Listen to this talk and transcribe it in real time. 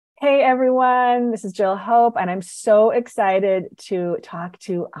Hey everyone, this is Jill Hope, and I'm so excited to talk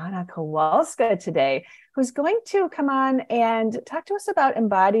to Anna Kowalska today, who's going to come on and talk to us about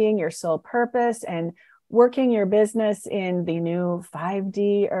embodying your soul purpose and working your business in the new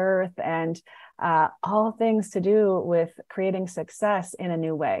 5D earth and all things to do with creating success in a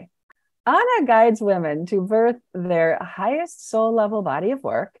new way. Anna guides women to birth their highest soul level body of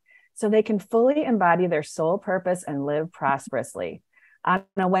work so they can fully embody their soul purpose and live prosperously.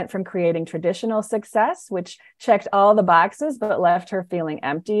 Anna went from creating traditional success, which checked all the boxes but left her feeling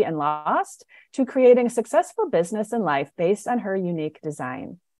empty and lost, to creating a successful business and life based on her unique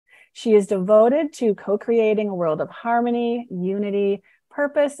design. She is devoted to co-creating a world of harmony, unity,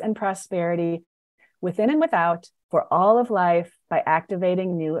 purpose, and prosperity within and without for all of life by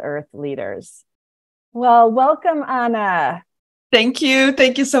activating new earth leaders. Well, welcome, Anna. Thank you.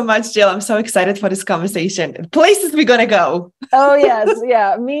 Thank you so much, Jill. I'm so excited for this conversation. Places we're going to go. Oh, yes.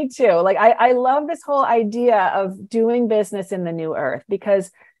 Yeah, me too. Like, I love this whole idea of doing business in the new earth,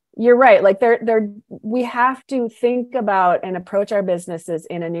 because you're right. Like we have to think about and approach our businesses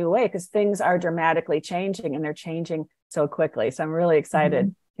in a new way because things are dramatically changing and they're changing so quickly. So I'm really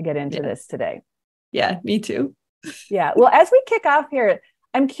excited to get into this today. Yeah, me too. Yeah. Well, as we kick off here,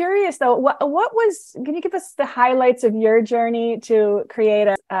 I'm curious though, can you give us the highlights of your journey to create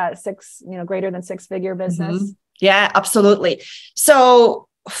a greater than six-figure business? Yeah, absolutely. So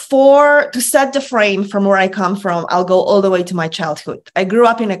to set the frame from where I come from, I'll go all the way to my childhood. I grew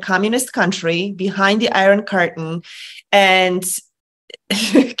up in a communist country behind the Iron Curtain and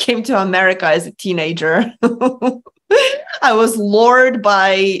came to America as a teenager. I was lured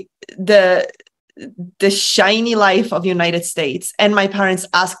by the shiny life of United States. And my parents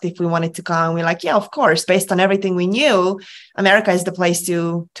asked if we wanted to come. We're like, yeah, of course. Based on everything we knew, America is the place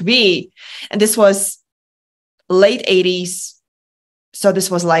to be. And this was late 80s. So this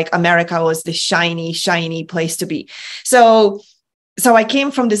was like America was the shiny, shiny place to be. So I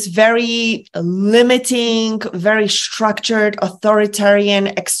came from this very limiting, very structured, authoritarian,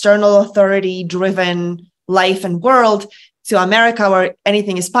 external authority driven life and world to America where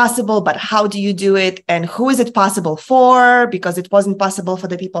anything is possible, but how do you do it? And who is it possible for? Because it wasn't possible for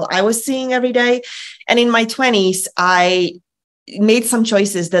the people I was seeing every day. And in my 20s, I made some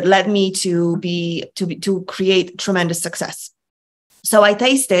choices that led me to create tremendous success. So I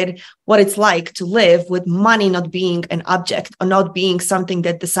tasted what it's like to live with money not being an object or not being something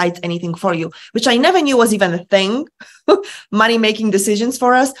that decides anything for you, which I never knew was even a thing, money making decisions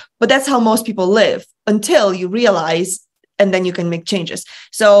for us. But that's how most people live until you realize, and then you can make changes.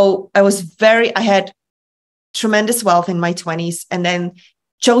 So I had tremendous wealth in my 20s and then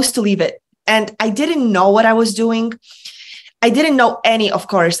chose to leave it. And I didn't know what I was doing. I didn't know any of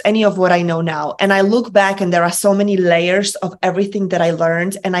what I know now. And I look back and there are so many layers of everything that I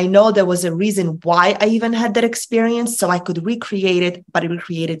learned. And I know there was a reason why I even had that experience. So I could recreate it, but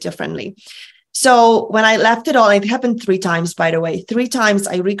recreate it differently. So when I left it all, it happened 3 times, by the way. 3 times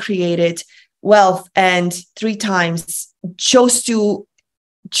I recreated wealth and 3 times chose to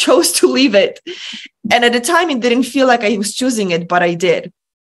leave it. And at the time, it didn't feel like I was choosing it, but I did.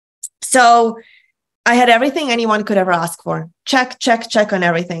 So I had everything anyone could ever ask for. Check on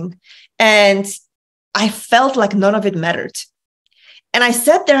everything. And I felt like none of it mattered. And I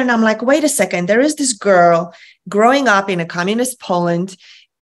sat there and I'm like, wait a second, there is this girl growing up in a communist Poland,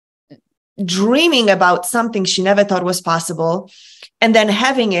 dreaming about something she never thought was possible, and then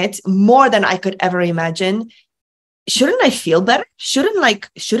having it more than I could ever imagine. Shouldn't I feel better?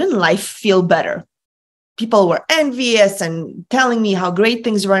 Shouldn't life feel better? People were envious and telling me how great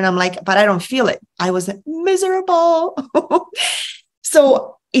things were. And I'm like, but I don't feel it. I was miserable.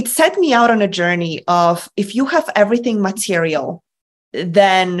 So it set me out on a journey of, if you have everything material,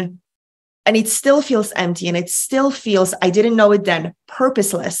 and it still feels empty and it still feels, I didn't know it then,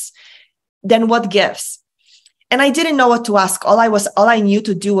 purposeless, then what gives? And I didn't know what to ask. All I knew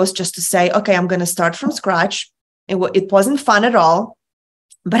to do was just to say, okay, I'm going to start from scratch. It wasn't fun at all,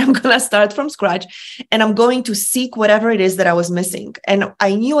 but I'm going to start from scratch and I'm going to seek whatever it is that I was missing. And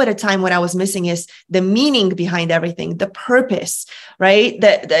I knew at a time what I was missing is the meaning behind everything, the purpose, right?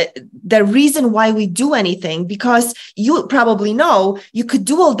 The reason why we do anything, because you probably know you could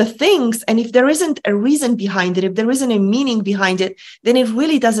do all the things. And if there isn't a reason behind it, if there isn't a meaning behind it, then it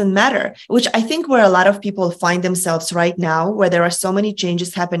really doesn't matter, which I think where a lot of people find themselves right now, where there are so many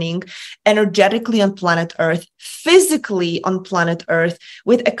changes happening energetically on planet Earth, physically on planet Earth,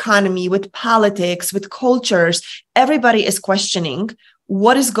 with economy, with politics, with cultures. Everybody is questioning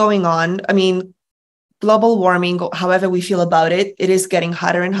what is going on. I mean, global warming, however we feel about it, it is getting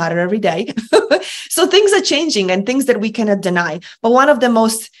hotter and hotter every day. So things are changing and things that we cannot deny. But one of the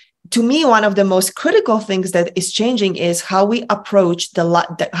most to me, one of the most critical things that is changing is how we approach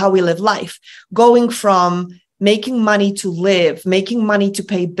how we live life, going from making money to live, making money to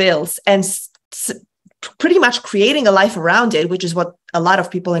pay bills, and pretty much creating a life around it, which is what a lot of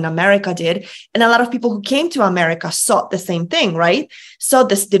people in America did. And a lot of people who came to America sought the same thing, right? So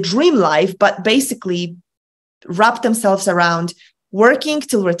the dream life, but basically wrapped themselves around working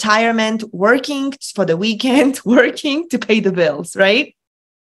till retirement, working for the weekend, working to pay the bills, right?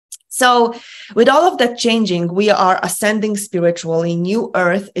 So with all of that changing, we are ascending spiritually. New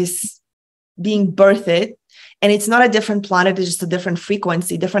Earth is being birthed. And it's not a different planet, it's just a different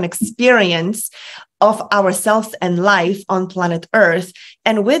frequency, different experience of ourselves and life on planet Earth.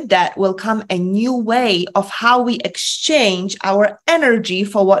 And with that will come a new way of how we exchange our energy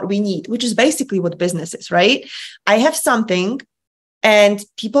for what we need, which is basically what business is, right? I have something and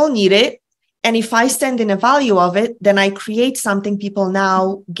people need it. And if I stand in a value of it, then I create something people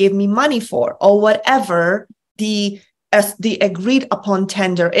now give me money for, or whatever the agreed upon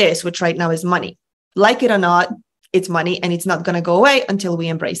tender is, which right now is money. Like it or not, it's money, and it's not going to go away until we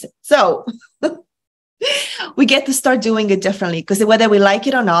embrace it. So we get to start doing it differently, because whether we like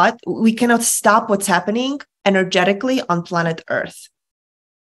it or not, we cannot stop what's happening energetically on planet Earth.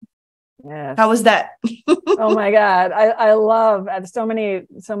 Yes. How was that? Oh my God. I love so many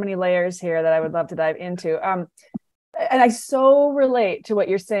layers here that I would love to dive into. And I so relate to what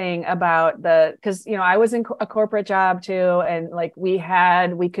you're saying about because, I was in a corporate job too. And like we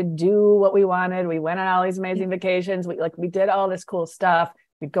could do what we wanted. We went on all these amazing vacations. We did all this cool stuff.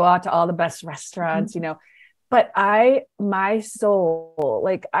 We'd go out to all the best restaurants, but my soul,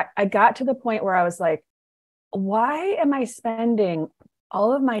 like I got to the point where I was like, why am I spending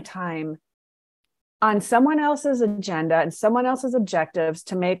all of my time on someone else's agenda and someone else's objectives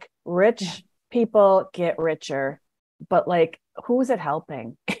to make rich people get richer? But like, who is it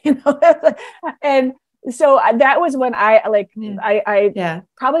helping? And so that was when I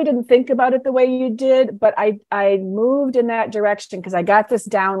probably didn't think about it the way you did, but I moved in that direction because I got this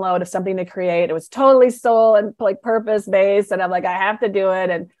download of something to create. It was totally soul and like purpose based. And I'm like, I have to do it.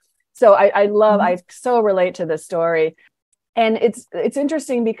 And so I so relate to this story. And it's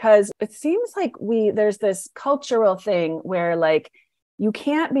interesting because it seems like there's this cultural thing where like, you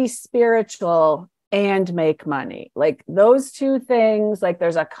can't be spiritual and make money. Like those two things, like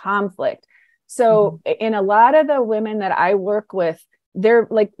there's a conflict. So in a lot of the women that I work with, they're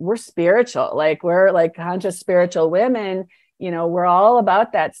like, we're spiritual, like we're like conscious spiritual women, we're all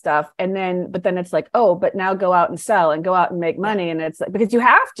about that stuff. But then it's like, oh, but now go out and sell and go out and make money. And it's like, because you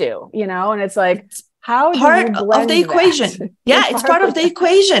have to, and it's like, how do you blend of the equation? That? Yeah, it's part of the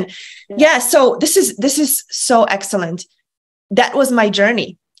equation. Yeah. So this is so excellent. That was my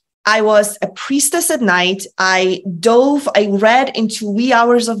journey. I was a priestess at night. I read into wee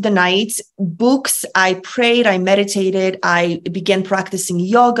hours of the night, books. I prayed, I meditated. I began practicing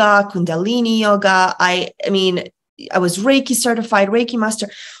yoga, Kundalini yoga. I was Reiki certified, Reiki master,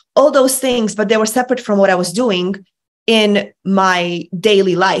 all those things, but they were separate from what I was doing in my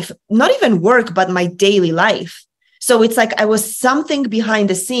daily life, not even work, but my daily life. So it's like I was something behind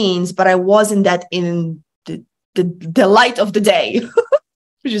the scenes, but I wasn't that in the light of the day.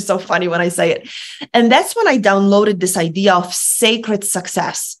 Which is so funny when I say it. And that's when I downloaded this idea of sacred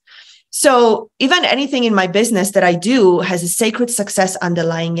success. So even anything in my business that I do has a sacred success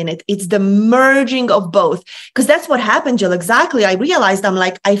underlying in it. It's the merging of both. Because that's what happened, Jill. Exactly. I realized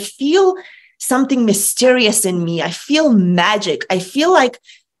I feel something mysterious in me. I feel magic. I feel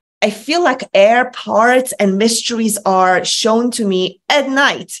like air parts and mysteries are shown to me at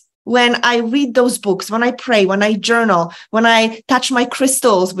night. When I read those books, when I pray, when I journal, when I touch my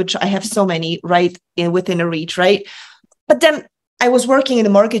crystals, which I have so many within a reach, right? But then I was working in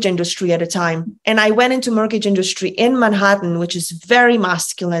the mortgage industry at a time, and I went into mortgage industry in Manhattan, which is very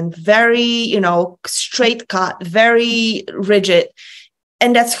masculine, very, straight cut, very rigid.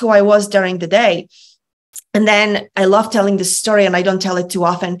 And that's who I was during the day. And then I love telling this story, and I don't tell it too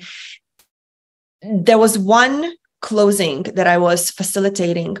often. There was one closing that I was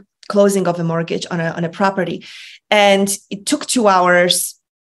facilitating, closing of a mortgage on a property. And it took 2 hours.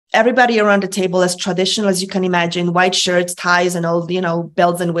 Everybody around the table, as traditional as you can imagine, white shirts, ties, and all,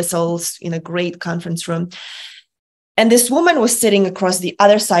 bells and whistles in a great conference room. And this woman was sitting across the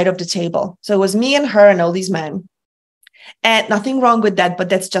other side of the table. So it was me and her and all these men. And nothing wrong with that, but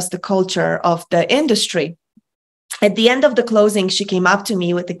that's just the culture of the industry. At the end of the closing, she came up to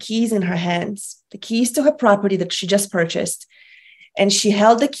me with the keys in her hands, the keys to her property that she just purchased. And she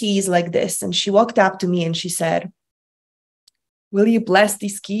held the keys like this. And she walked up to me and she said, "Will you bless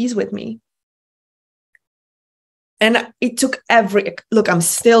these keys with me?" And it took look, I'm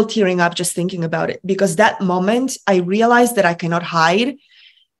still tearing up just thinking about it, because that moment I realized that I cannot hide,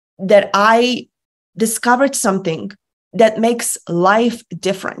 that I discovered something that makes life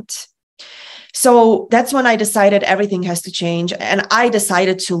different. So that's when I decided everything has to change. And I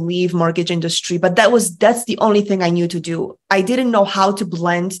decided to leave mortgage industry, but that's the only thing I knew to do. I didn't know how to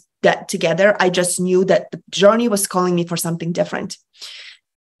blend that together. I just knew that the journey was calling me for something different.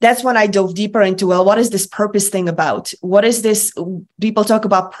 That's when I dove deeper into, well, what is this purpose thing about? What is this? People talk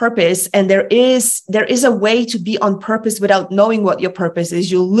about purpose, and there is a way to be on purpose without knowing what your purpose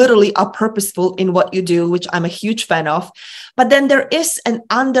is. You literally are purposeful in what you do, which I'm a huge fan of. But then there is an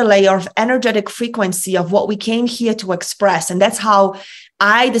underlayer of energetic frequency of what we came here to express. And that's how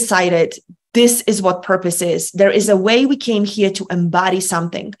I decided this is what purpose is. There is a way we came here to embody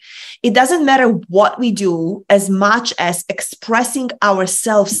something. It doesn't matter what we do as much as expressing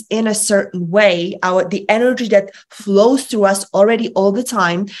ourselves in a certain way, the energy that flows through us already all the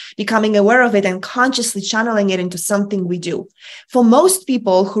time, becoming aware of it and consciously channeling it into something we do. For most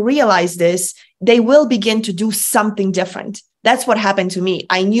people who realize this, they will begin to do something different. That's what happened to me.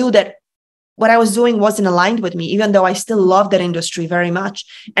 I knew that what I was doing wasn't aligned with me, even though I still love that industry very much.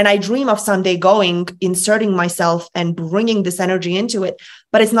 And I dream of someday inserting myself and bringing this energy into it.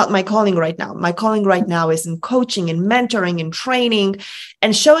 But it's not my calling right now. My calling right now is in coaching and mentoring and training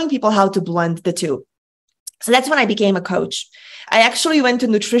and showing people how to blend the two. So that's when I became a coach. I actually went to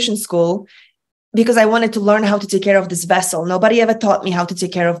nutrition school because I wanted to learn how to take care of this vessel. Nobody ever taught me how to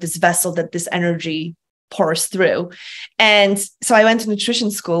take care of this vessel that this energy pours through. And so I went to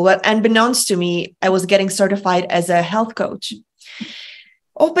nutrition school, but unbeknownst to me, I was getting certified as a health coach.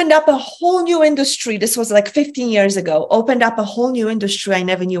 Opened up a whole new industry. This was like 15 years ago. Opened up a whole new industry I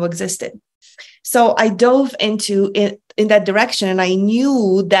never knew existed. So I dove into it in that direction, and I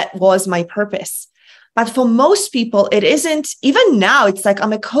knew that was my purpose. But for most people, it isn't. Even now, it's like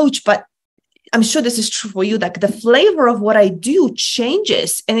I'm a coach, but I'm sure this is true for you. Like the flavor of what I do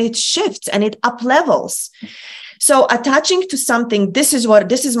changes and it shifts and it up levels. So attaching to something, this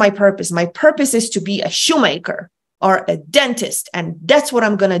is my purpose. My purpose is to be a shoemaker or a dentist, and that's what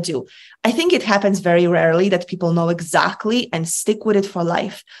I'm going to do. I think it happens very rarely that people know exactly and stick with it for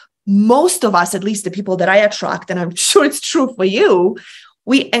life. Most of us, at least the people that I attract, and I'm sure it's true for you,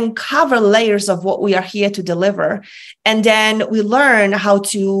 we uncover layers of what we are here to deliver. And then we learn how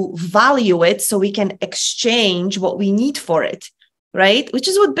to value it so we can exchange what we need for it, right? Which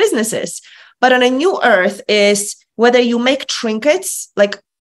is what business is. But on a new earth is whether you make trinkets, like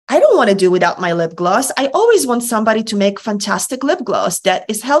I don't want to do without my lip gloss. I always want somebody to make fantastic lip gloss that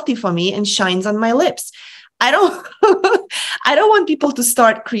is healthy for me and shines on my lips. I don't want people to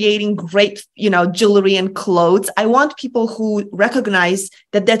start creating great, jewelry and clothes. I want people who recognize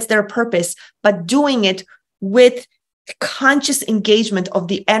that that's their purpose, but doing it with conscious engagement of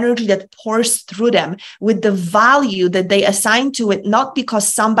the energy that pours through them, with the value that they assign to it, not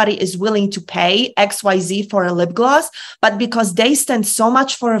because somebody is willing to pay XYZ for a lip gloss, but because they stand so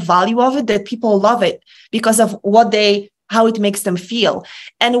much for a value of it that people love it because of how it makes them feel.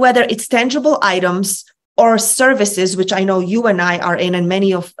 And whether it's tangible items or services, which I know you and I are in, and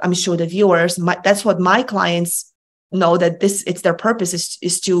many of, I'm sure, the viewers, that's what my clients know, that it's their purpose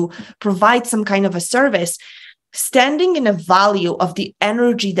is to provide some kind of a service. Standing in a value of the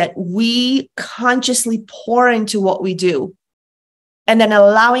energy that we consciously pour into what we do, and then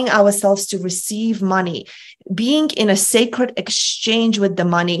allowing ourselves to receive money, being in a sacred exchange with the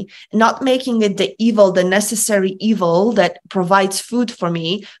money, not making it the necessary evil that provides food for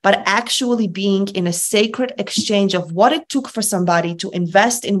me, but actually being in a sacred exchange of what it took for somebody to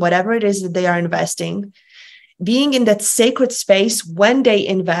invest in whatever it is that they are investing, being in that sacred space when they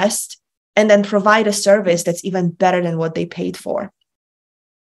invest, and then provide a service that's even better than what they paid for.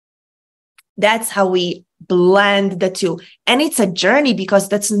 That's how we blend the two. And it's a journey because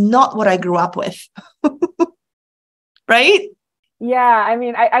that's not what I grew up with. Right? Yeah. I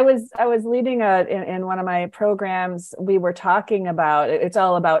mean, I was leading in one of my programs, we were talking about, it's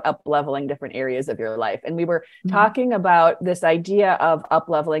all about up-leveling different areas of your life. And we were talking about this idea of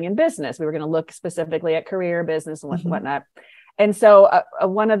up-leveling in business. We were going to look specifically at career, business, and whatnot. And so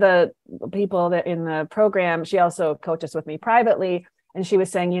one of the people that in the program, she also coaches with me privately. And she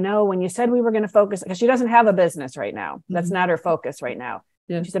was saying, when you said we were going to focus, because she doesn't have a business right now. That's not her focus right now.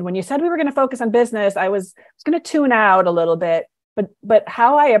 Yeah. She said, when you said we were going to focus on business, I was going to tune out a little bit. But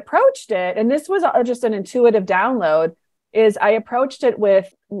how I approached it, and this was just an intuitive download, is I approached it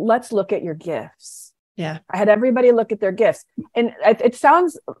with, let's look at your gifts. Yeah. I had everybody look at their gifts. And it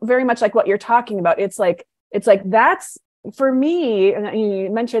sounds very much like what you're talking about. It's like that's, for me, and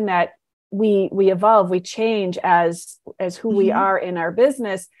you mentioned that we evolve, we change as who we are in our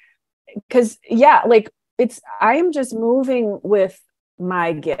business. Because I'm just moving with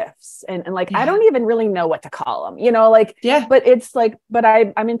my gifts and I don't even really know what to call them, but it's like, but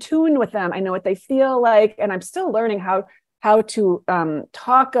I'm in tune with them. I know what they feel like, and I'm still learning how to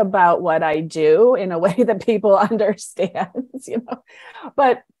talk about what I do in a way that people understand,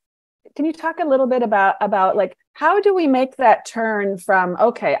 but can you talk a little bit about like, how do we make that turn from,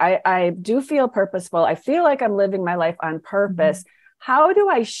 okay, I do feel purposeful, I feel like I'm living my life on purpose. How do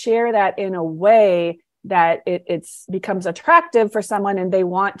I share that in a way that it becomes attractive for someone and they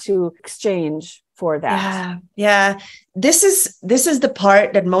want to exchange for that? Yeah. This is the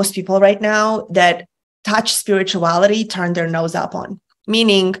part that most people right now that touch spirituality turn their nose up on,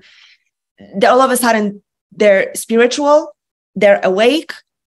 meaning that all of a sudden they're spiritual, they're awake,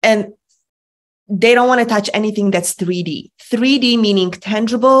 and they don't want to touch anything that's 3D. 3D meaning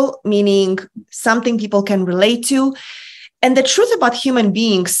tangible, meaning something people can relate to. And the truth about human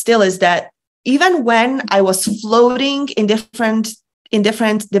beings still is that even when I was floating in different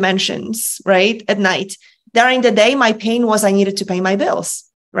dimensions, right, at night, during the day, my pain was I needed to pay my bills,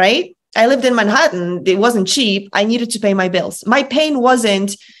 right? I lived in Manhattan. It wasn't cheap. I needed to pay my bills. My pain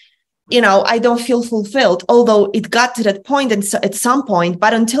wasn't, I don't feel fulfilled, although it got to that point and at some point,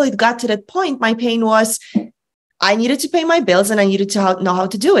 but until it got to that point, my pain was I needed to pay my bills and I needed to know how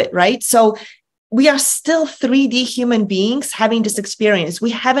to do it, right? So we are still 3D human beings having this experience.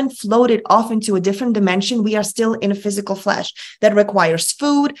 We haven't floated off into a different dimension. We are still in a physical flesh that requires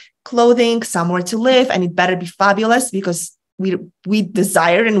food, clothing, somewhere to live, and it better be fabulous because we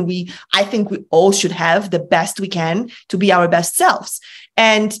desire and I think we all should have the best we can to be our best selves.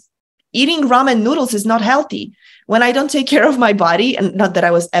 And eating ramen noodles is not healthy. When I don't take care of my body, and not that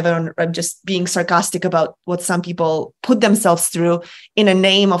I was ever, I'm just being sarcastic about what some people put themselves through in a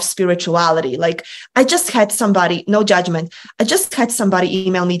name of spirituality. Like I just had somebody, no judgment. I just had somebody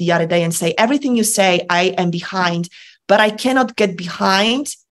email me the other day and say, everything you say, I am behind, but I cannot get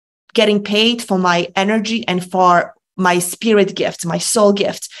behind getting paid for my energy and for my spirit gift, my soul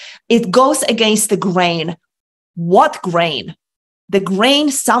gift. It goes against the grain. What grain? The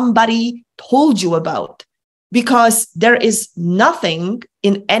grain somebody told you about. Because there is nothing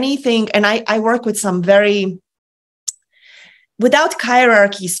in anything, and I work with some without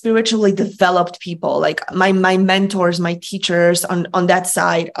hierarchy, spiritually developed people, like my mentors, my teachers on that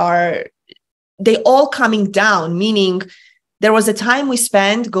side they all coming down, meaning there was a time we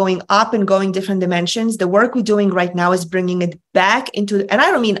spent going up and going different dimensions. The work we're doing right now is bringing it back into, and I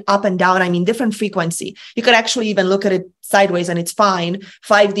don't mean up and down, I mean different frequency. You could actually even look at it sideways and it's fine.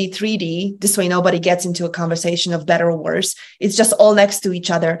 5D, 3D, this way nobody gets into a conversation of better or worse. It's just all next to each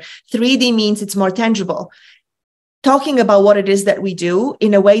other. 3D means it's more tangible. Talking about what it is that we do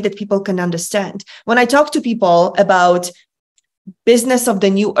in a way that people can understand. When I talk to people about business of the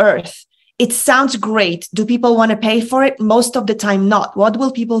new earth, it sounds great. Do people want to pay for it? Most of the time, not. What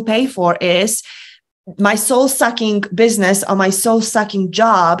will people pay for is my soul-sucking business or my soul-sucking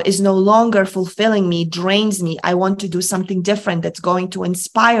job is no longer fulfilling me, drains me. I want to do something different that's going to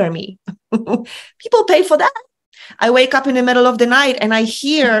inspire me. People pay for that. I wake up in the middle of the night and I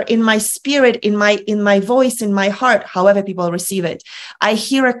hear in my spirit, in my voice, in my heart, however people receive it, I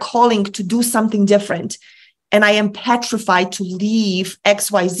hear a calling to do something different. And I am petrified to leave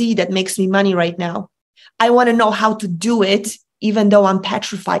XYZ that makes me money right now. I want to know how to do it, even though I'm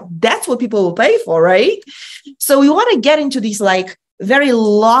petrified. That's what people will pay for, right? So we want to get into these like very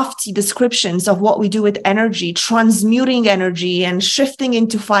lofty descriptions of what we do with energy, transmuting energy and shifting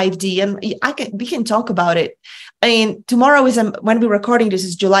into 5D. And we can talk about it. I mean, tomorrow is, when we're recording this,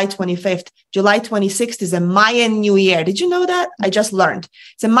 is July 25th. July 26th is a Mayan New Year. Did you know that? I just learned.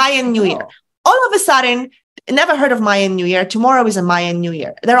 It's a Mayan New Year. All of a sudden, never heard of Mayan New Year. Tomorrow is a Mayan New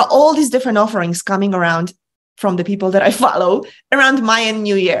Year. There are all these different offerings coming around from the people that I follow around Mayan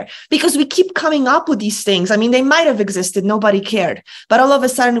New Year, because we keep coming up with these things. I mean, they might have existed. Nobody cared. But all of a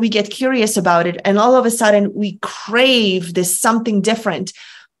sudden we get curious about it. And all of a sudden we crave this something different.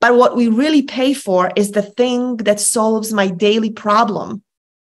 But what we really pay for is the thing that solves my daily problem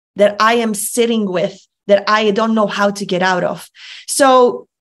that I am sitting with, that I don't know how to get out of. So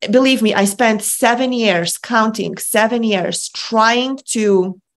believe me, I spent 7 years, counting 7 years, trying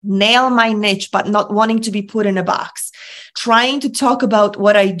to nail my niche, but not wanting to be put in a box, trying to talk about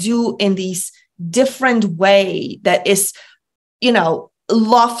what I do in these different way that is,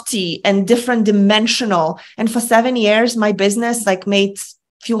 lofty and different dimensional. And for 7 years, my business made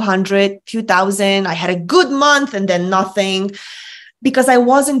few hundred, few thousand. I had a good month and then nothing. because I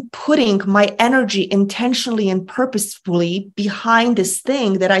wasn't putting my energy intentionally and purposefully behind this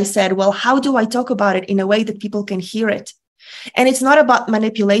thing that I said, well, how do I talk about it in a way that people can hear it? And it's not about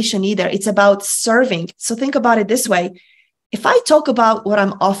manipulation either. It's about serving. So think about it this way. If I talk about what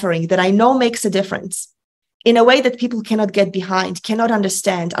I'm offering that I know makes a difference in a way that people cannot get behind, cannot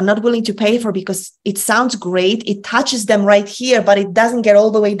understand, are not willing to pay for because it sounds great, it touches them right here, but it doesn't get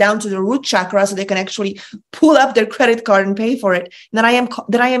all the way down to the root chakra so they can actually pull up their credit card and pay for it, then I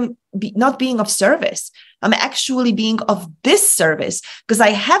am not being of service. I'm actually being of disservice because I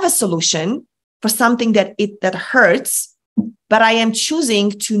have a solution for something that hurts, but I am choosing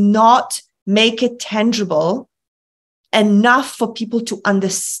to not make it tangible enough for people to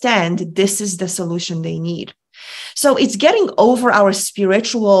understand this is the solution they need. So it's getting over our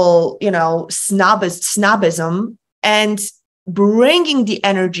spiritual, snobism and bringing the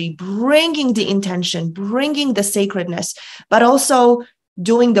energy, bringing the intention, bringing the sacredness, but also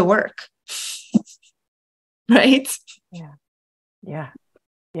doing the work. Right?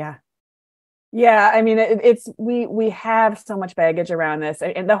 Yeah. I mean, we have so much baggage around this,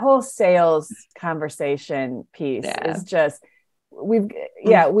 and the whole sales conversation piece is just,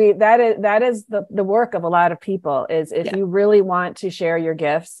 that is the work of a lot of people is if you really want to share your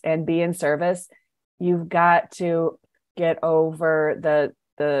gifts and be in service, you've got to get over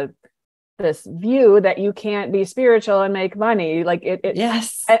this view that you can't be spiritual and make money. Like it.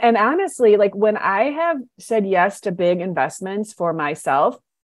 Yes. And honestly, like when I have said yes to big investments for myself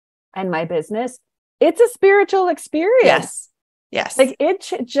and my business, it's a spiritual experience. Yes. Like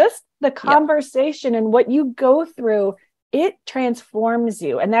just the conversation and what you go through, it transforms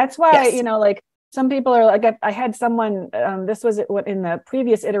you. And that's why, like some people are like, I had someone, this was in the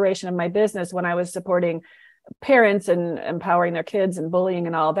previous iteration of my business when I was supporting parents and empowering their kids and bullying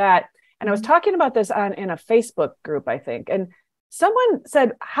and all that. And I was talking about this in a Facebook group, I think. And someone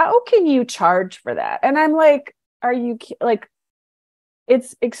said, how can you charge for that? And I'm like, are you like,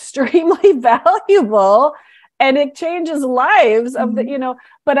 it's extremely valuable and it changes lives of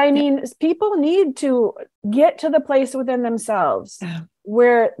but I mean, people need to get to the place within themselves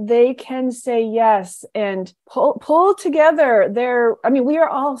where they can say yes and pull together we are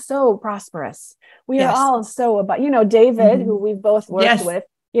all so prosperous. We are all so about, David, who we've both worked with,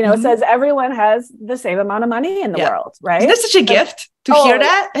 says everyone has the same amount of money in the world, right? Isn't that such a gift to hear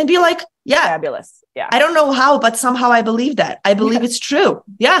that and be like, fabulous. Yeah. I don't know how, but somehow I believe that. I believe it's true.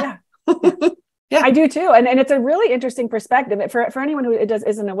 Yeah. I do too. And it's a really interesting perspective for anyone who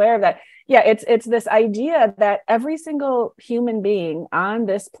isn't aware of that. Yeah. It's this idea that every single human being on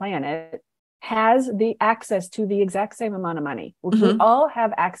this planet has the access to the exact same amount of money. We all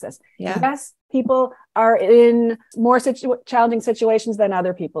have access. Yeah. Yes, people are in more challenging situations than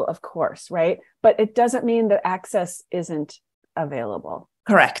other people, of course, right? But it doesn't mean that access isn't available.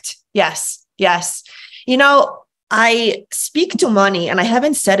 Correct. Yes. I speak to money, and I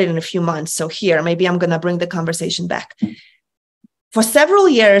haven't said it in a few months. So here, maybe I'm going to bring the conversation back. For several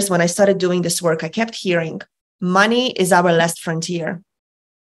years, when I started doing this work, I kept hearing money is our last frontier.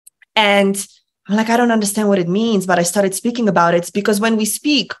 And I'm like, I don't understand what it means, but I started speaking about it because when we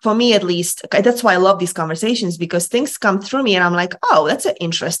speak, for me at least, that's why I love these conversations because things come through me and I'm like, oh, that's an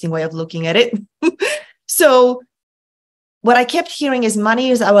interesting way of looking at it. So what I kept hearing is money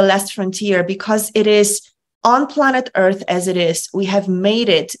is our last frontier because it is on planet Earth as it is. We have made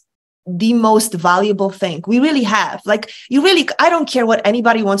it the most valuable thing. We really have. Like, I don't care what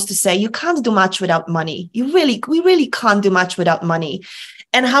anybody wants to say. You can't do much without money. We really can't do much without money.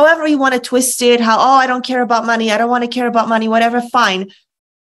 And however you want to twist it, I don't care about money. I don't want to care about money, whatever, fine.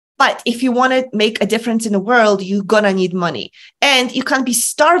 But if you want to make a difference in the world, you're going to need money. And you can't be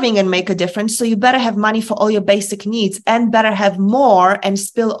starving and make a difference. So you better have money for all your basic needs and better have more and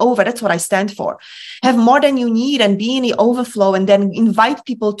spill over. That's what I stand for. Have more than you need and be in the overflow and then invite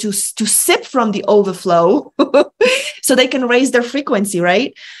people to sip from the overflow so they can raise their frequency,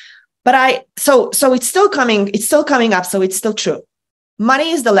 right? But so it's still coming up. So it's still true. Money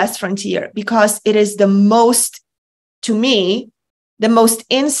is the last frontier because it is the most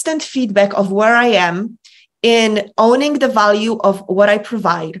instant feedback of where I am in owning the value of what I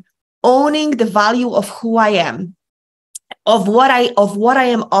provide, owning the value of who I am, of what I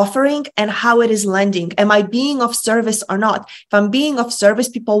am offering and how it is landing. Am I being of service or not? If I'm being of service,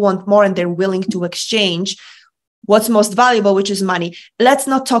 people want more and they're willing to exchange what's most valuable, which is money. Let's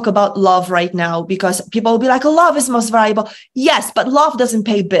not talk about love right now because people will be like, love is most valuable. Yes, but love doesn't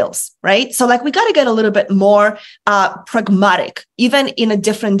pay bills, right? So like we got to get a little bit more pragmatic, even in a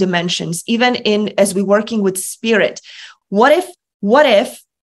different dimensions, even as we're working with spirit. What if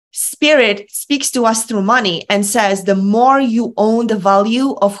Spirit speaks to us through money and says, the more you own the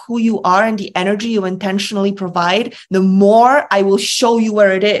value of who you are and the energy you intentionally provide, the more I will show you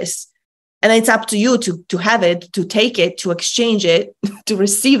where it is. And it's up to you to have it, to take it, to exchange it, to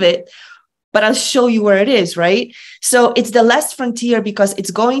receive it. But I'll show you where it is, right? So it's the last frontier because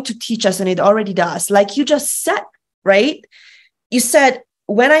it's going to teach us, and it already does. Like you just said, right? You said,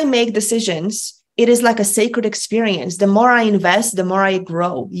 when I make decisions, it is like a sacred experience. The more I invest, the more I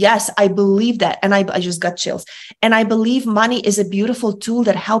grow. Yes, I believe that. And I just got chills. And I believe money is a beautiful tool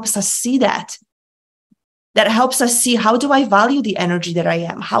that helps us see that. That helps us see, how do I value the energy that I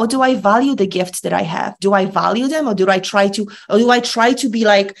am? How do I value the gifts that I have? Do I value them, or do I try to be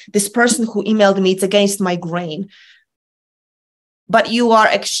like this person who emailed me, it's against my grain? But you are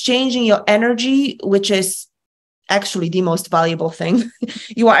exchanging your energy, which is actually the most valuable thing.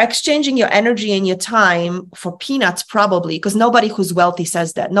 You are exchanging your energy and your time for peanuts, probably, because nobody who's wealthy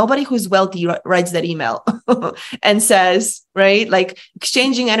says that. Nobody who's wealthy writes that email and says, right? Like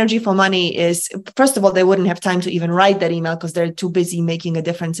exchanging energy for money is, first of all, they wouldn't have time to even write that email because they're too busy making a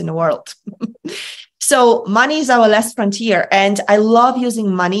difference in the world. So money is our last frontier. And I love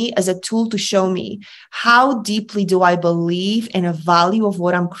using money as a tool to show me, how deeply do I believe in a value of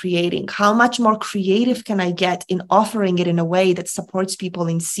what I'm creating? How much more creative can I get in offering it in a way that supports people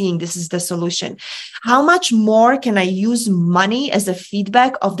in seeing this is the solution? How much more can I use money as a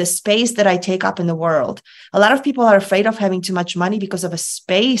feedback of the space that I take up in the world? A lot of people are afraid of having too much money because of a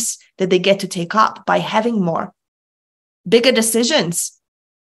space that they get to take up by having more. Bigger decisions,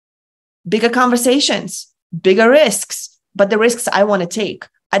 bigger conversations, bigger risks, but the risks I want to take.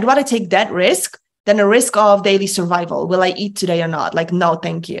 I'd rather take that risk than a risk of daily survival. Will I eat today or not? Like, no,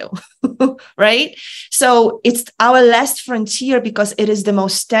 thank you. Right? So it's our last frontier because it is the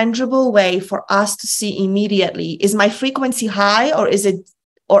most tangible way for us to see immediately, is my frequency high, or is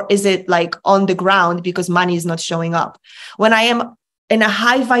it like on the ground because money is not showing up? When I am in a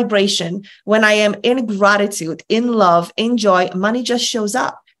high vibration, when I am in gratitude, in love, in joy, money just shows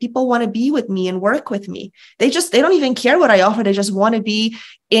up. People want to be with me and work with me. They don't even care what I offer. They just want to be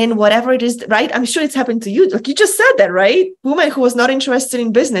in whatever it is, right? I'm sure it's happened to you. Like you just said that, right? Woman who was not interested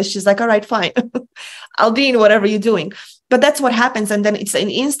in business. She's like, all right, fine. I'll be in whatever you're doing. But that's what happens. And then it's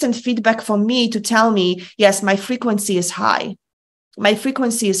an instant feedback for me to tell me, yes, my frequency is high. My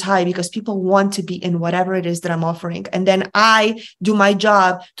frequency is high because people want to be in whatever it is that I'm offering. And then I do my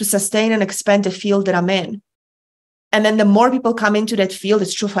job to sustain and expand the field that I'm in. And then the more people come into that field,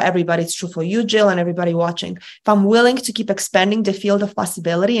 it's true for everybody. It's true for you, Jill, and everybody watching. If I'm willing to keep expanding the field of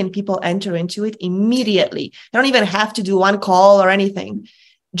possibility and people enter into it immediately, they don't even have to do one call or anything.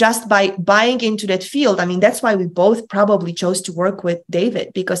 Just by buying into that field. I mean, that's why we both probably chose to work with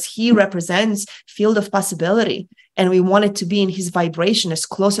David, because he represents field of possibility. And we wanted to be in his vibration as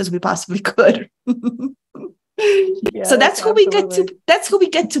close as we possibly could. Yes, so that's who we get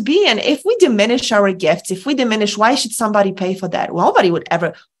to be. And if we diminish our gifts, if we diminish, why should somebody pay for that? Well, nobody would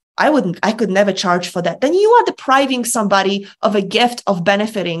ever. I could never charge for that. Then you are depriving somebody of a gift of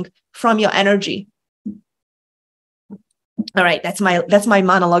benefiting from your energy. All right, that's my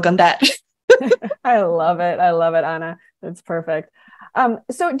monologue on that. I love it, Anna. That's perfect.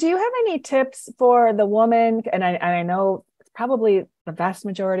 So do you have any tips for the woman? And I know probably the vast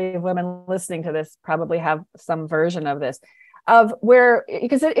majority of women listening to this probably have some version of this, of where,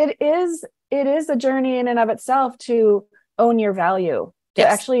 because it is a journey in and of itself to own your value, to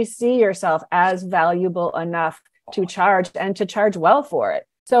actually see yourself as valuable enough to charge, and to charge well for it.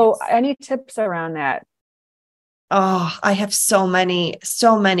 So any tips around that? Oh, I have so many.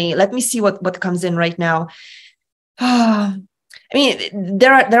 Let me see what comes in right now. I mean,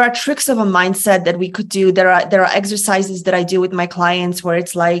 there are tricks of a mindset that we could do. There are exercises that I do with my clients where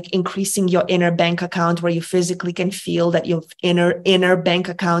it's like increasing your inner bank account, where you physically can feel that your inner bank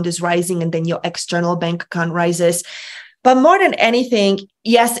account is rising, and then your external bank account rises. But more than anything,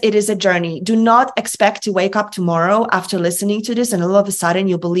 yes, it is a journey. Do not expect to wake up tomorrow after listening to this and all of a sudden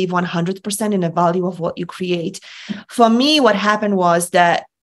you believe 100% in the value of what you create. For me, what happened was that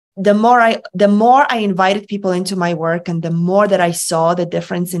the more I invited people into my work, and the more that I saw the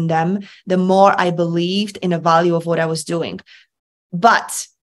difference in them, the more I believed in the value of what I was doing. But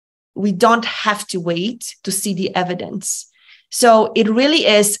we don't have to wait to see the evidence. So it really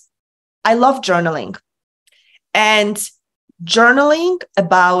is, I love journaling. And journaling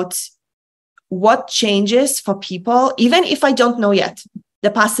about what changes for people, even if I don't know yet,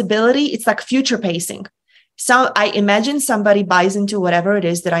 the possibility, it's like future pacing. So I imagine somebody buys into whatever it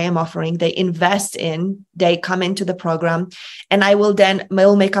is that I am offering. They invest in, they come into the program, and I will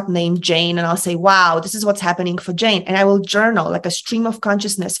make up name Jane, and I'll say, wow, this is what's happening for Jane. And I will journal like a stream of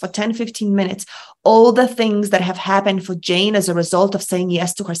consciousness for 10, 15 minutes, all the things that have happened for Jane as a result of saying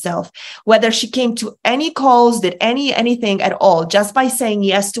yes to herself, whether she came to any calls, did anything at all, just by saying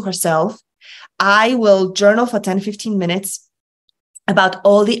yes to herself. I will journal for 10, 15 minutes about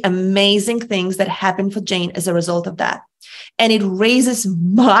all the amazing things that happened for Jane as a result of that. And it raises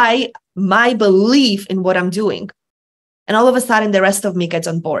my belief in what I'm doing. And all of a sudden, the rest of me gets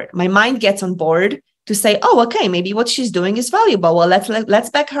on board. My mind gets on board to say, oh, okay, maybe what she's doing is valuable. Well, let's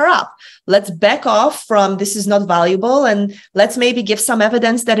back her up. Let's back off from this is not valuable. And let's maybe give some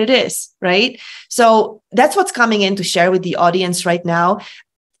evidence that it is, right? So that's what's coming in to share with the audience right now.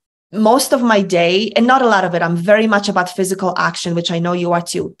 Most of my day, and not a lot of it, I'm very much about physical action, which I know you are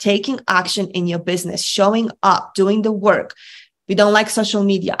too. Taking action in your business, showing up, doing the work. We don't like social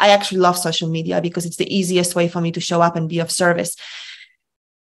media. I actually love social media because it's the easiest way for me to show up and be of service.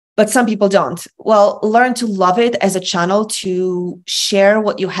 But some people don't. Well, learn to love it as a channel to share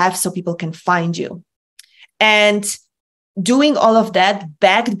what you have so people can find you. And doing all of that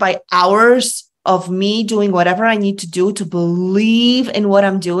backed by hours of me doing whatever I need to do to believe in what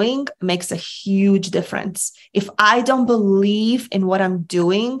I'm doing makes a huge difference. If I don't believe in what I'm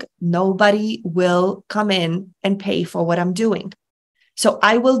doing, nobody will come in and pay for what I'm doing. So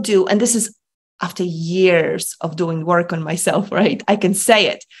I will do, and this is after years of doing work on myself, right? I can say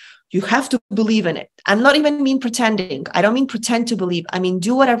it. You have to believe in it. I'm not even mean pretending. I don't mean pretend to believe. I mean,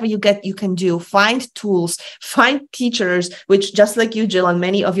 do whatever you can do. Find tools, find teachers, which just like you, Jill, and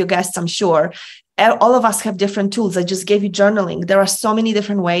many of your guests, I'm sure, all of us have different tools. I just gave you journaling. There are so many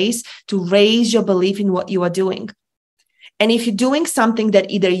different ways to raise your belief in what you are doing. And if you're doing something that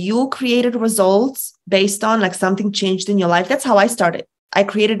either you created results based on, like something changed in your life, that's how I started. I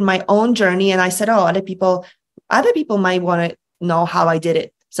created my own journey and I said, oh, other people might want to know how I did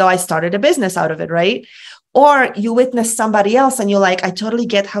it. So I started a business out of it, right? Or you witness somebody else and you're like, I totally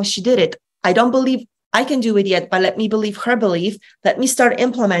get how she did it. I don't believe I can do it yet, but let me believe her belief. Let me start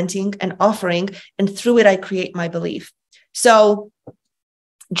implementing and offering, and through it, I create my belief. So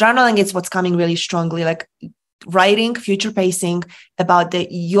journaling is what's coming really strongly, like writing, future pacing about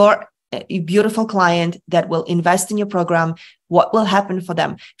your beautiful client that will invest in your program. What will happen for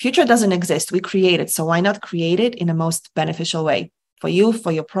them? Future doesn't exist. We create it. So why not create it in the most beneficial way for you,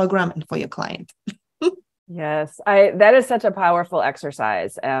 for your program, and for your client? Yes, that is such a powerful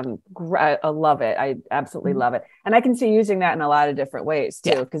exercise. I love it. I absolutely love it. And I can see using that in a lot of different ways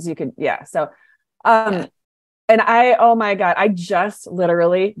too, because you could, So, and oh my God, I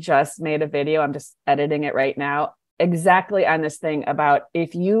literally just made a video. I'm just editing it right now, exactly on this thing about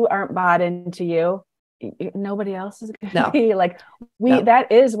if you aren't bought into you, nobody else is going to be like,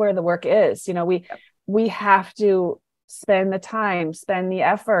 that is where the work is. We have to spend the time, spend the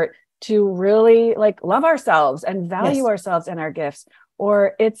effort to really like love ourselves and value ourselves and our gifts,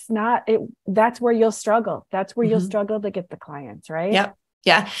 or that's where you'll struggle. That's where you'll struggle to get the clients, right? Yeah.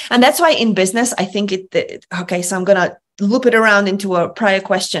 Yeah. And that's why in business, I think so I'm going to loop it around into a prior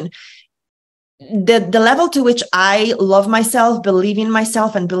question. The level to which I love myself, believe in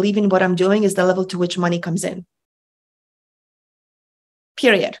myself, and believe in what I'm doing is the level to which money comes in.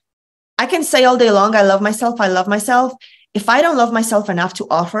 Period. I can say all day long, I love myself. I love myself. If I don't love myself enough to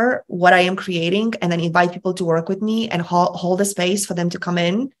offer what I am creating and then invite people to work with me and hold a space for them to come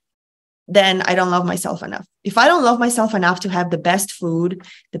in, then I don't love myself enough. If I don't love myself enough to have the best food,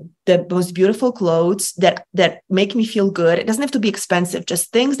 the most beautiful clothes that make me feel good, it doesn't have to be expensive,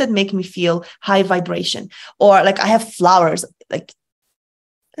 just things that make me feel high vibration. Or like I have flowers, like,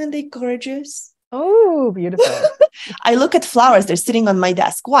 aren't they gorgeous? Oh, beautiful. I look at flowers, they're sitting on my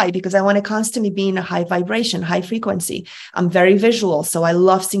desk. Why? Because I want to constantly be in a high vibration, high frequency. I'm very visual, so I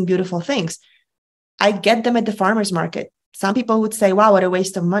love seeing beautiful things. I get them at the farmer's market. Some people would say, wow, what a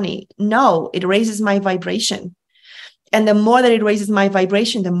waste of money. No, it raises my vibration. And the more that it raises my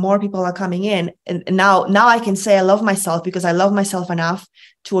vibration, the more people are coming in. And now I can say I love myself because I love myself enough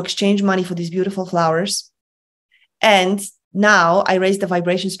to exchange money for these beautiful flowers. And now I raise the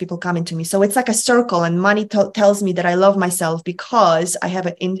vibrations, people coming to me. So it's like a circle, and money tells me that I love myself because I have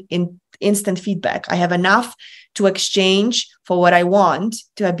an instant feedback. I have enough to exchange for what I want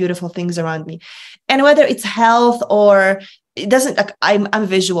to have beautiful things around me. And whether it's health or it doesn't, like I'm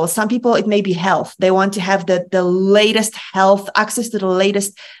visual. Some people, it may be health. They want to have the latest health, access to the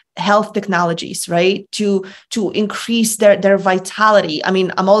latest health technologies, right? To increase their vitality. I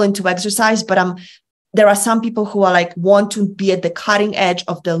mean, I'm all into exercise, but there are some people who are like, want to be at the cutting edge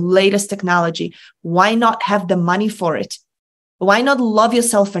of the latest technology. Why not have the money for it? Why not love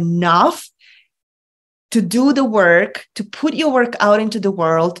yourself enough to do the work, to put your work out into the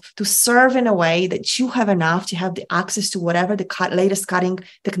world, to serve in a way that you have enough to have the access to whatever the latest cutting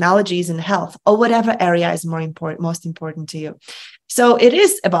technologies in health or whatever area is most important to you. So it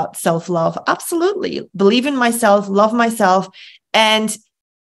is about self-love. Absolutely. Believe in myself, love myself. And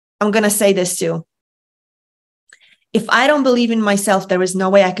I'm going to say this too. If I don't believe in myself, there is no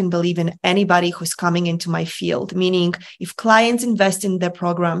way I can believe in anybody who's coming into my field. Meaning, if clients invest in their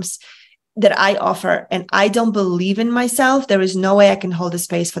programs that I offer and I don't believe in myself, there is no way I can hold a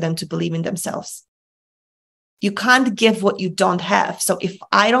space for them to believe in themselves. You can't give what you don't have. So if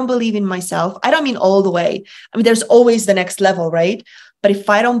I don't believe in myself, I don't mean all the way. I mean, there's always the next level, right? But if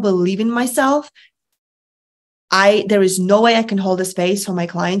I don't believe in myself, there is no way I can hold a space for my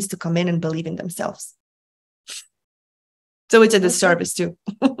clients to come in and believe in themselves. So it's a disservice too.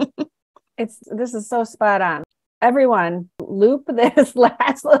 This is so spot on. Everyone, loop this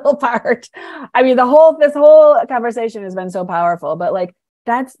last little part. I mean, this whole conversation has been so powerful, but like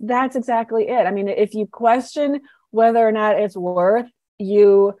that's exactly it. I mean, if you question whether or not it's worth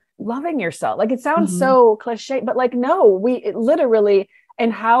you loving yourself, like it sounds so cliche, but like, no, we literally,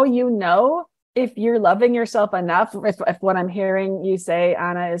 and how you know if you're loving yourself enough, if what I'm hearing you say,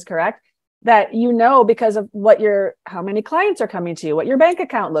 Anna, is correct, that you know because of how many clients are coming to you, what your bank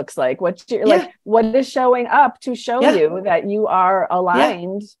account looks like, what is showing up to show you that you are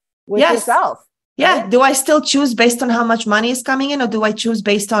aligned with yourself. Yeah. Right? Do I still choose based on how much money is coming in, or do I choose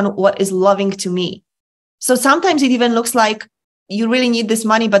based on what is loving to me? So sometimes it even looks like you really need this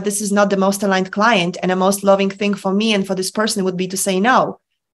money, but this is not the most aligned client, and the most loving thing for me and for this person would be to say no,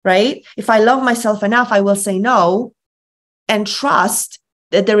 right? If I love myself enough, I will say no and trust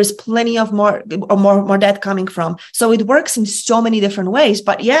that there is plenty of more that coming from. So it works in so many different ways.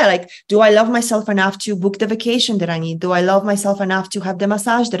 But yeah, like, do I love myself enough to book the vacation that I need? Do I love myself enough to have the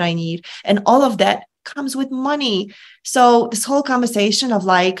massage that I need? And all of that comes with money. So this whole conversation of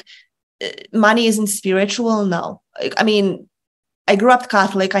like, money isn't spiritual. No, I mean, I grew up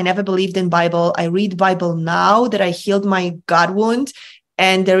Catholic. I never believed in Bible. I read Bible now that I healed my God wound.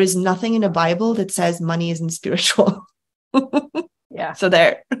 And there is nothing in the Bible that says money isn't spiritual. Yeah. So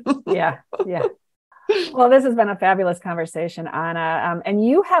there. Yeah. Well, this has been a fabulous conversation, Anna. And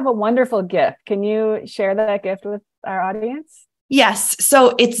you have a wonderful gift. Can you share that gift with our audience? Yes.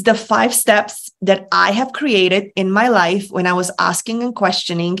 So it's the 5 steps that I have created in my life when I was asking and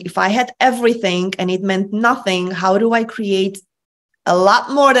questioning if I had everything and it meant nothing, how do I create a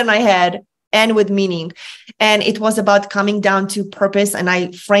lot more than I had and with meaning? And it was about coming down to purpose. And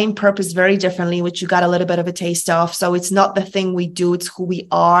I frame purpose very differently, which you got a little bit of a taste of. So it's not the thing we do, it's who we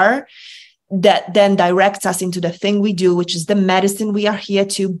are that then directs us into the thing we do, which is the medicine we are here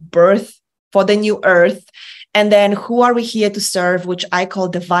to birth for the new earth. And then who are we here to serve, which I call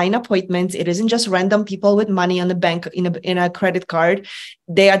divine appointments. It isn't just random people with money on the bank in a credit card.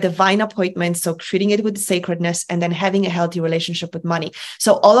 They are divine appointments. So treating it with sacredness and then having a healthy relationship with money.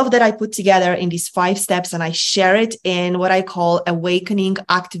 So all of that I put together in these 5 steps, and I share it in what I call awakening,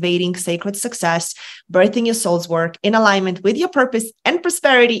 activating sacred success, birthing your soul's work in alignment with your purpose and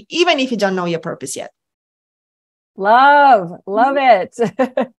prosperity, even if you don't know your purpose yet. Love it.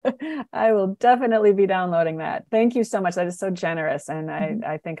 I will definitely be downloading that. Thank you so much. That is so generous. And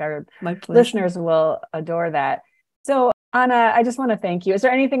I think our listeners will adore that. So Anna, I just want to thank you. Is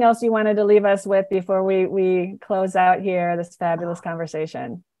there anything else you wanted to leave us with before we close out here, this fabulous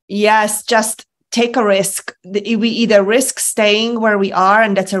conversation? Yes, just take a risk. We either risk staying where we are,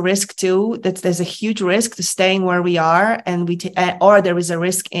 and that's a risk too. There's a huge risk to staying where we are, and or there is a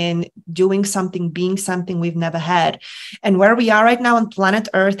risk in doing something, being something we've never had. And where we are right now on planet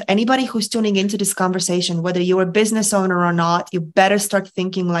Earth, anybody who's tuning into this conversation, whether you're a business owner or not, you better start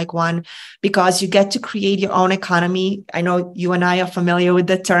thinking like one, because you get to create your own economy. I know you and I are familiar with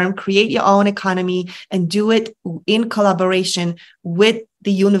the term, create your own economy, and do it in collaboration with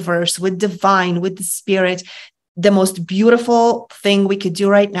the universe, with divine, with the spirit. The most beautiful thing we could do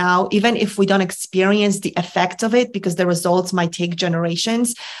right now, even if we don't experience the effect of it, because the results might take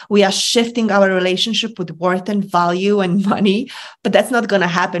generations, we are shifting our relationship with worth and value and money. But that's not going to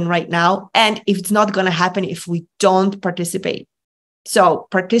happen right now. And if it's not going to happen if we don't participate. So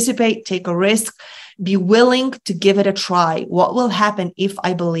participate, take a risk, be willing to give it a try. What will happen if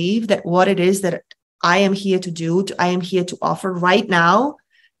I believe that what it is that I am here to do, I am here to offer right now,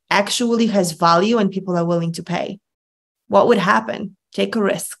 actually has value and people are willing to pay? What would happen? Take a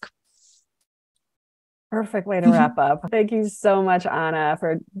risk. Perfect way to wrap up. Thank you so much, Anna,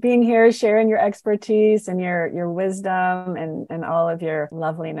 for being here, sharing your expertise and your wisdom and all of your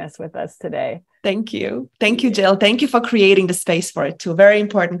loveliness with us today. Thank you. Thank you, Jill. Thank you for creating the space for it too. Very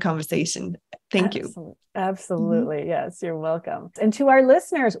important conversation. Thank you. Absolutely. Yes, you're welcome. And to our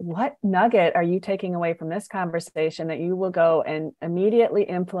listeners, what nugget are you taking away from this conversation that you will go and immediately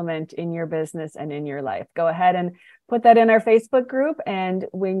implement in your business and in your life? Go ahead and put that in our Facebook group. And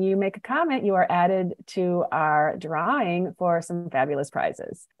when you make a comment, you are added to our drawing for some fabulous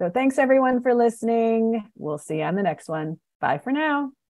prizes. So thanks everyone for listening. We'll see you on the next one. Bye for now.